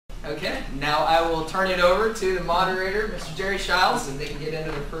Okay, now I will turn it over to the moderator, Mr. Jerry Schiele, and they can get into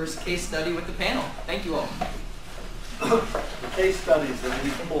the first case study with the panel. Thank you all. The case studies that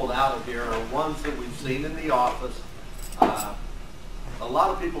we pulled out of here are ones that we've seen in the office. A lot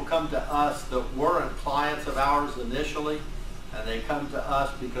of people come to us that weren't clients of ours initially, and they come to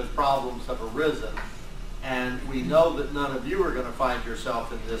us because problems have arisen. And we know that none of you are going to find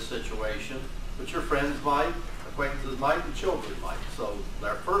yourself in this situation, but your friends might, acquaintances might, and children might. So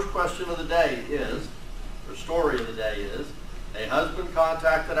our first question of the day is, or story of the day is, a husband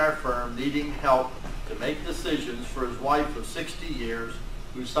contacted our firm needing help to make decisions for his wife of 60 years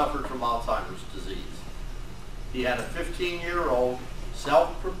who suffered from Alzheimer's disease. He had a 15-year-old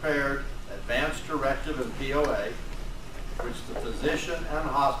self-prepared Advance Directive of POA, which the physician and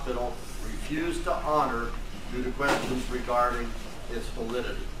hospital refused to honor due to questions regarding its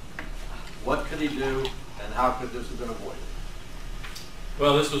validity. What could he do, and how could this have been avoided?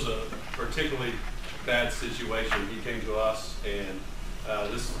 Well, this was a particularly bad situation. He came to us, and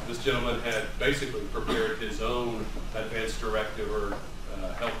this gentleman had basically prepared his own Advance Directive, or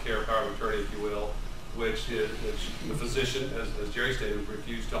healthcare power of attorney, if you will, which the physician, as Jerry stated,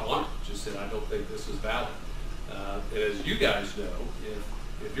 refused to honor. Just said, I don't think this is valid. And as you guys know,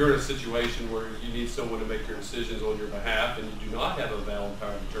 if you're in a situation where you need someone to make your decisions on your behalf and you do not have a valid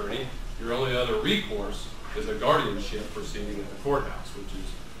power of attorney, your only other recourse is a guardianship proceeding at the courthouse, which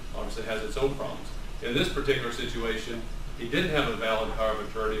is obviously has its own problems. In this particular situation, he didn't have a valid power of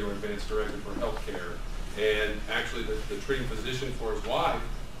attorney or Advance Directive for health care, and actually the treating physician for his wife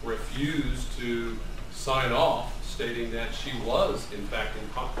refused to sign off stating that she was in fact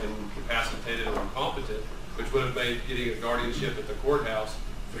incapacitated or incompetent, which would have made getting a guardianship at the courthouse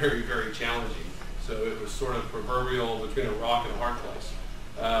very, very challenging. So it was sort of proverbial between a rock and a hard place.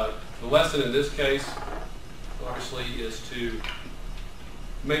 The lesson in this case, obviously, is to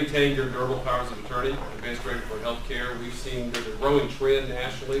maintain your durable powers of attorney, Advance Directive for health care. We've seen there's a growing trend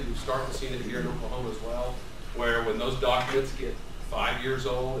nationally. We've started seeing it here in Oklahoma as well, where when those documents get 5 years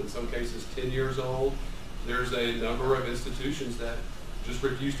old, in some cases 10 years old, there's a number of institutions that just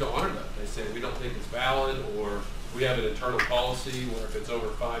refuse to honor them. They say, we don't think it's valid, or we have an internal policy where if it's over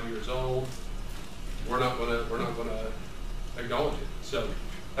 5 years old, we're not going to acknowledge it. So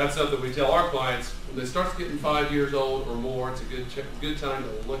that's something we tell our clients when they start getting 5 years old or more. It's a good time to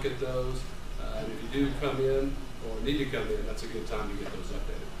look at those. And if you do come in or need to come in, that's a good time to get those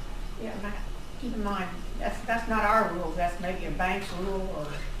updated. Yeah, keep in mind that's not our rules. That's maybe a bank's rule or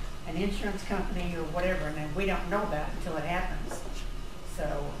an insurance company or whatever, and then we don't know that until it happens.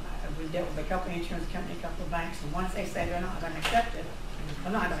 So we've dealt with a couple of insurance companies, a couple of banks, and once they say they're not going to accept it,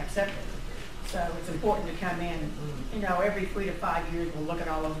 they're not going to accept it. So it's important to come in, every 3 to 5 years we'll look at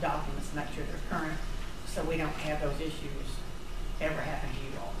all those documents and make sure they're current, so we don't have those issues ever happen to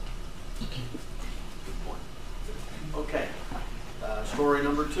you all. Good point. Okay, story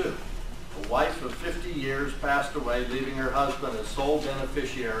number 2. A wife of 50 years passed away, leaving her husband as sole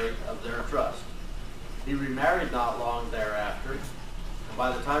beneficiary of their trust. He remarried not long thereafter, and by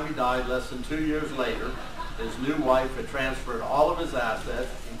the time he died, less than 2 years later, his new wife had transferred all of his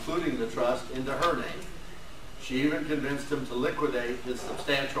assets, including the trust, into her name. She even convinced him to liquidate his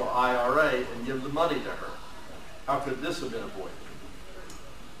substantial IRA and give the money to her. How could this have been avoided?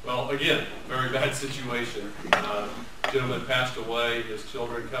 Well, again, very bad situation. Gentleman passed away. His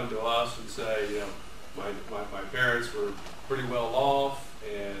children come to us and say, my parents were pretty well off,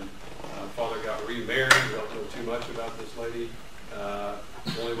 and father got remarried. We don't know too much about this lady.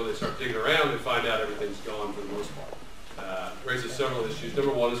 Only when they start digging around, they find out everything's gone for the most part. Raises several issues.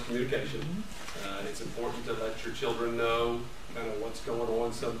 Number one is communication. It's important to let your children know kind of what's going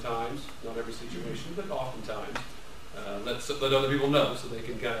on sometimes. Not every situation, but oftentimes. Let other people know so they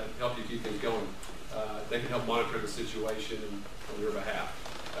can kind of help you keep things going. They can help monitor the situation on your behalf.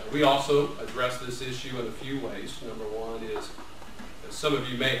 We also address this issue in a few ways. Number one is, as some of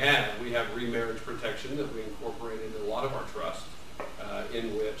you may have, we have remarriage protection that we incorporate into a lot of our trusts,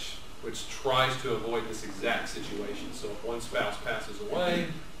 in which tries to avoid this exact situation. So if one spouse passes away,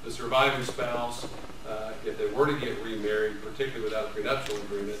 the surviving spouse, if they were to get remarried, particularly without a prenuptial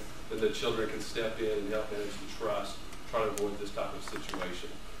agreement, then the children can step in and help manage the trust, try to avoid this type of situation.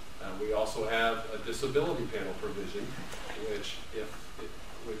 We also have a disability panel provision,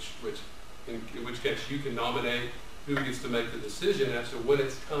 in which case you can nominate who gets to make the decision as to when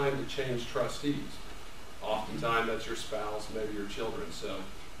it's time to change trustees. Oftentimes that's your spouse, maybe your children. So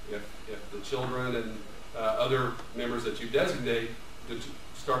if the children and other members that you designate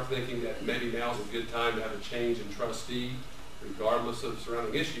start thinking that maybe now's a good time to have a change in trustee, regardless of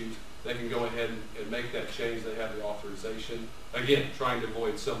surrounding issues, they can go ahead and make that change. They have the authorization. Again, trying to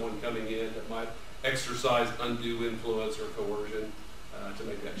avoid someone coming in that might exercise undue influence or coercion to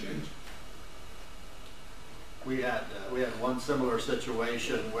make that change. We had one similar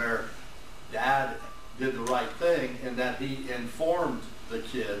situation where Dad did the right thing in that he informed the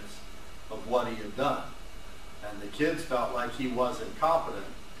kids of what he had done. And the kids felt like he wasn't competent,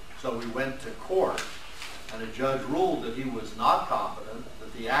 so we went to court, and a judge ruled that he was not competent,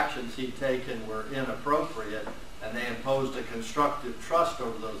 that the actions he'd taken were inappropriate, and they imposed a constructive trust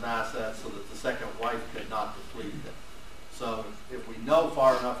over those assets so that the second wife could not deplete them. So if we know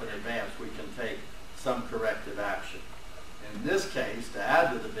far enough in advance, we can take some corrective action. In this case, to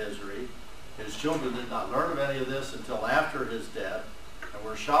add to the misery, his children did not learn of any of this until after his death, and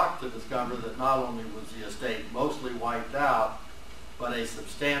were shocked to discover that not only was the estate mostly wiped out, but a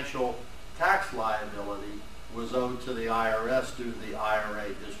substantial tax liability was owed to the IRS due to the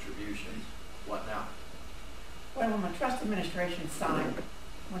IRA distributions. What now? Well, when the trust administration side,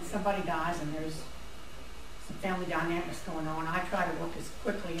 when somebody dies and there's some family dynamics going on, I try to work as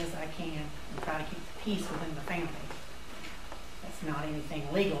quickly as I can and try to keep the peace within the family. That's not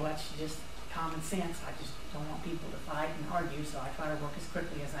anything legal, that's just common sense. I just don't want people to fight and argue, so I try to work as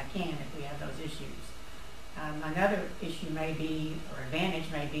quickly as I can if we have those issues. Another issue may be, or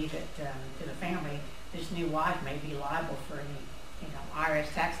advantage may be, that to the family, this new wife may be liable for any,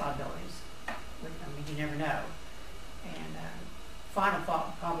 IRS tax liabilities. I mean, you never know. And final thought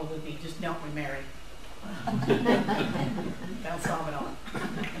would probably be just don't remarry. That'll solve it all.